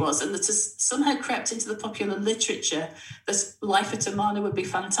thought it was, and that has somehow crept into the popular literature that life at Amarna would be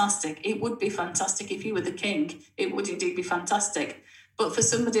fantastic. It would be fantastic if you were the king. It would indeed be fantastic. But for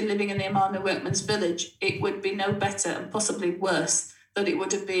somebody living in the Amarna workmen's village, it would be no better and possibly worse than it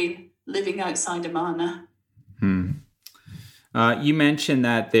would have been living outside Amarna. You mentioned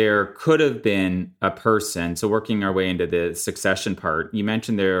that there could have been a person, so working our way into the succession part, you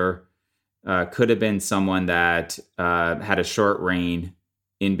mentioned there could have been someone that had a short reign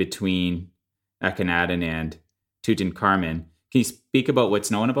in between Akhenaten and Tutankhamun. Can you speak about what's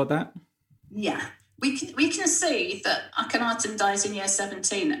known about that? Yeah. We can see that Akhenaten dies in year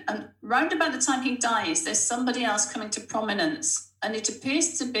 17, and round about the time he dies, there's somebody else coming to prominence, and it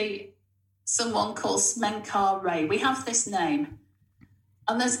appears to be someone called Smenkhare. We have this name,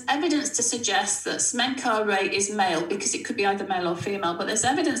 and there's evidence to suggest that Smenkhare is male, because it could be either male or female, but there's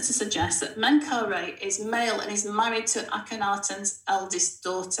evidence to suggest that Menkaure is male and is married to Akhenaten's eldest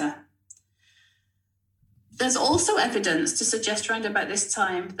daughter. There's also evidence to suggest around about this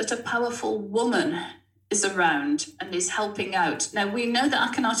time that a powerful woman is around and is helping out. Now, we know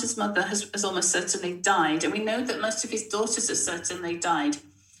that Akhenaten's mother has almost certainly died, and we know that most of his daughters have certainly died.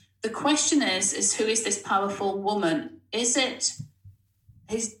 The question is who is this powerful woman? Is it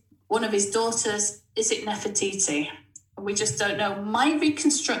one of his daughters? Is it Nefertiti? We just don't know. My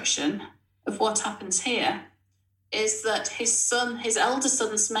reconstruction of what happens here is that his elder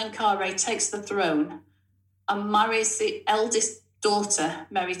son, Smenkhare, takes the throne and marries the eldest daughter,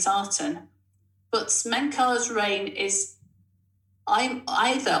 Meritaten. But Smenkhare's reign is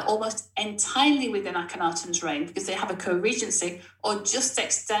either almost entirely within Akhenaten's reign, because they have a co-regency, or just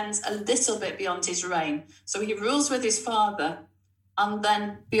extends a little bit beyond his reign. So he rules with his father and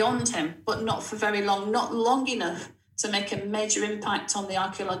then beyond him, but not for very long, not long enough to make a major impact on the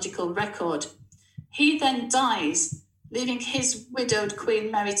archaeological record. He then dies, leaving his widowed queen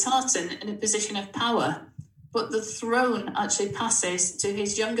Meritaten in a position of power. But the throne actually passes to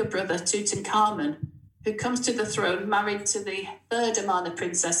his younger brother, Tutankhamun, who comes to the throne married to the third Amarna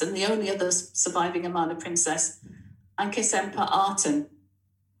princess and the only other surviving Amarna princess, Ankhesenpa-Aten.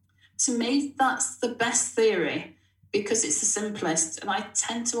 To me, that's the best theory because it's the simplest, and I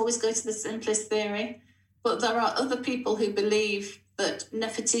tend to always go to the simplest theory. But there are other people who believe that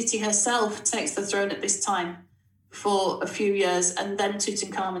Nefertiti herself takes the throne at this time for a few years, and then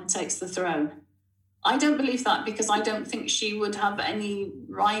Tutankhamun takes the throne. I don't believe that because I don't think she would have any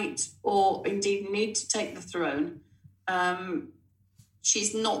right or indeed need to take the throne.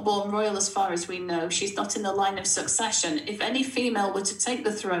 She's not born royal as far as we know. She's not in the line of succession. If any female were to take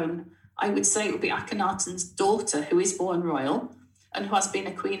the throne, I would say it would be Akhenaten's daughter, who is born royal and who has been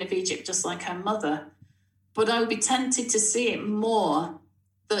a queen of Egypt just like her mother. But I would be tempted to see it more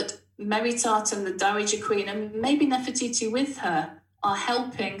that Meritaten, the Dowager Queen, and maybe Nefertiti with her, are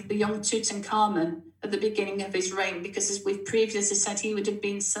helping the young Tutankhamun at the beginning of his reign, because as we've previously said, he would have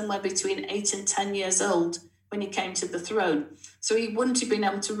been somewhere between 8 and 10 years old when he came to the throne. So he wouldn't have been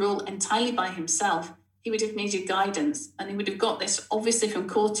able to rule entirely by himself. He would have needed guidance, and he would have got this obviously from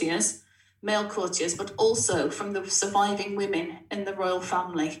courtiers, male courtiers, but also from the surviving women in the royal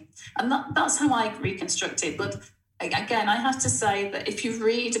family. And that's how I reconstruct it. But again, I have to say that if you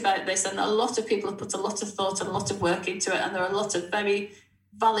read about this, and a lot of people have put a lot of thought and a lot of work into it, and there are a lot of very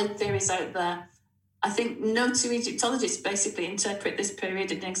valid theories out there, I think no two Egyptologists basically interpret this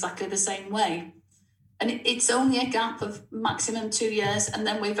period in exactly the same way. And it's only a gap of maximum 2 years, and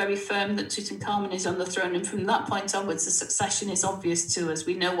then we're very firm that Tutankhamun is on the throne. And from that point onwards, the succession is obvious to us.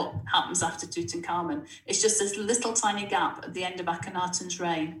 We know what happens after Tutankhamun. It's just this little tiny gap at the end of Akhenaten's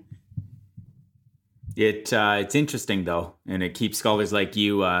reign. It's interesting though, and it keeps scholars like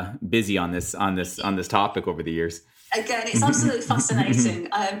you busy on this topic over the years. again, it's absolutely fascinating.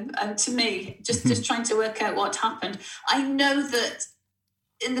 To me, just trying to work out what happened. I know that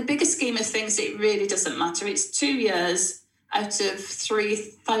in the bigger scheme of things, it really doesn't matter. It's 2 years out of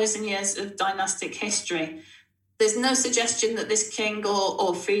 3,000 years of dynastic history. There's no suggestion that this king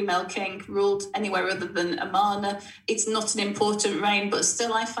or female king ruled anywhere other than Amarna. It's not an important reign, but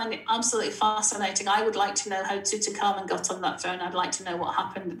still I find it absolutely fascinating. I would like to know how Tutankhamun got on that throne. I'd like to know what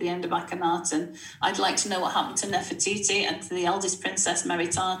happened at the end of Akhenaten. I'd like to know what happened to Nefertiti and to the eldest princess,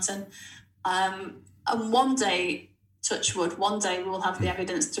 Meritaten. And one day, touch wood, one day we'll have the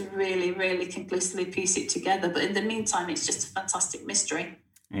evidence to really, really conclusively piece it together. But in the meantime, it's just a fantastic mystery.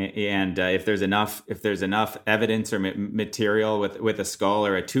 And if there's enough evidence or material with a skull,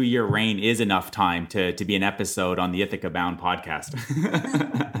 or a 2-year reign is enough time to be an episode on the Ithaca Bound podcast.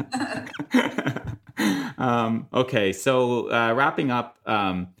 Okay, so wrapping up,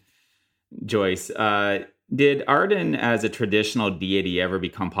 Joyce, did Aten as a traditional deity ever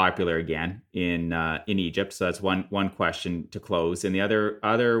become popular again in Egypt? So that's one question to close, and the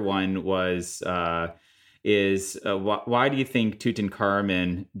other one was. Why do you think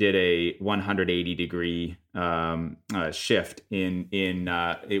Tutankhamun did a 180-degree shift in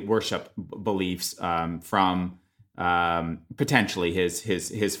worship beliefs from potentially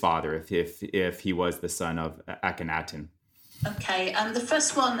his father, if he was the son of Akhenaten? Okay, the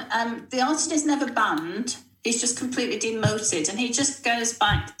first one, the Aten is never banned. He's just completely demoted, and he just goes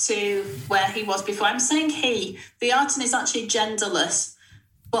back to where he was before. I'm saying he. The Aten is actually genderless.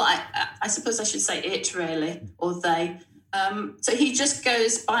 But I suppose I should say it, really, or they. So he just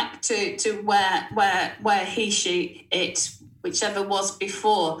goes back to where he, she, it, whichever was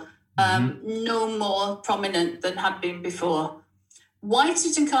before, no more prominent than had been before. Why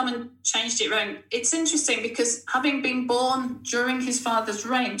Tutankhamun changed it around? It's interesting because having been born during his father's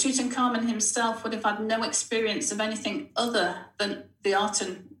reign, Tutankhamun himself would have had no experience of anything other than the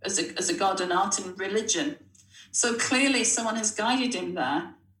Aten as a god and Aten religion. So clearly someone has guided him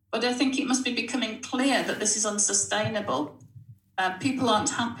there. But I think it must be becoming clear that this is unsustainable. People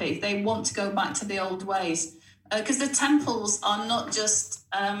aren't happy. They want to go back to the old ways. Because the temples are not just,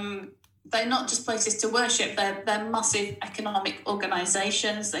 they're not just places to worship. They're massive economic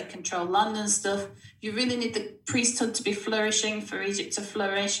organizations. They control land and stuff. You really need the priesthood to be flourishing for Egypt to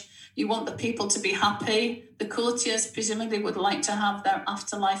flourish. You want the people to be happy. The courtiers presumably would like to have their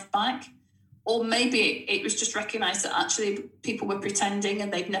afterlife back. Or maybe it was just recognised that actually people were pretending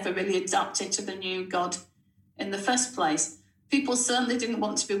and they'd never really adapted to the new god in the first place. People certainly didn't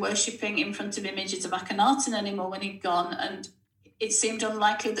want to be worshipping in front of images of Akhenaten anymore when he'd gone, and it seemed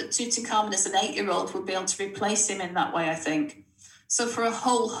unlikely that Tutankhamun as an 8-year-old would be able to replace him in that way, I think. So for a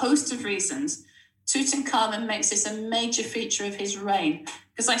whole host of reasons, Tutankhamun makes this a major feature of his reign.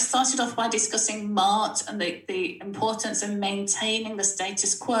 Because I started off by discussing Ma'at and the importance of maintaining the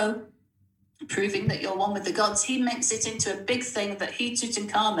status quo, proving that you're one with the gods. He makes it into a big thing that he,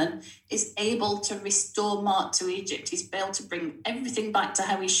 Tutankhamun, is able to restore Ma'at to Egypt. He's able to bring everything back to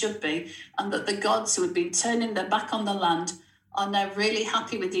how he should be, and that the gods who had been turning their back on the land are now really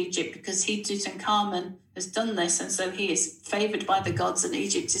happy with Egypt because he, Tutankhamun, has done this, and so he is favoured by the gods and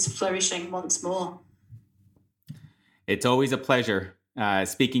Egypt is flourishing once more. It's always a pleasure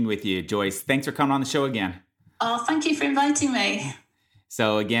speaking with you, Joyce. Thanks for coming on the show again. Oh, thank you for inviting me.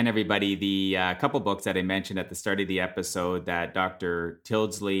 So again, everybody, the couple books that I mentioned at the start of the episode that Dr.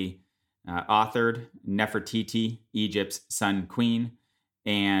 Tildesley authored, Nefertiti, Egypt's Sun Queen,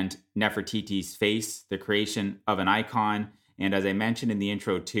 and Nefertiti's Face, The Creation of an Icon. And as I mentioned in the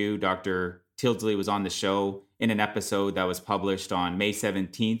intro too, Dr. Tildesley was on the show in an episode that was published on May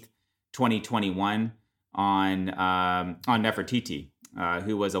 17th, 2021 on Nefertiti,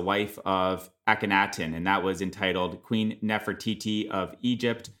 who was a wife of Akhenaten, and that was entitled Queen Nefertiti of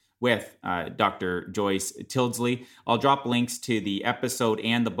Egypt with Dr. Joyce Tildesley. I'll drop links to the episode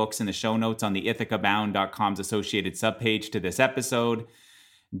and the books in the show notes on the ithacabound.com's associated subpage to this episode.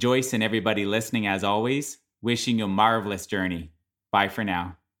 Joyce and everybody listening, as always, wishing you a marvelous journey. Bye for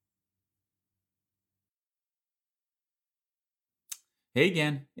now. Hey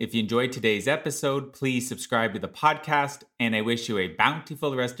again, if you enjoyed today's episode, please subscribe to the podcast, and I wish you a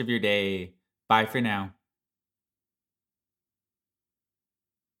bountiful rest of your day. Bye for now.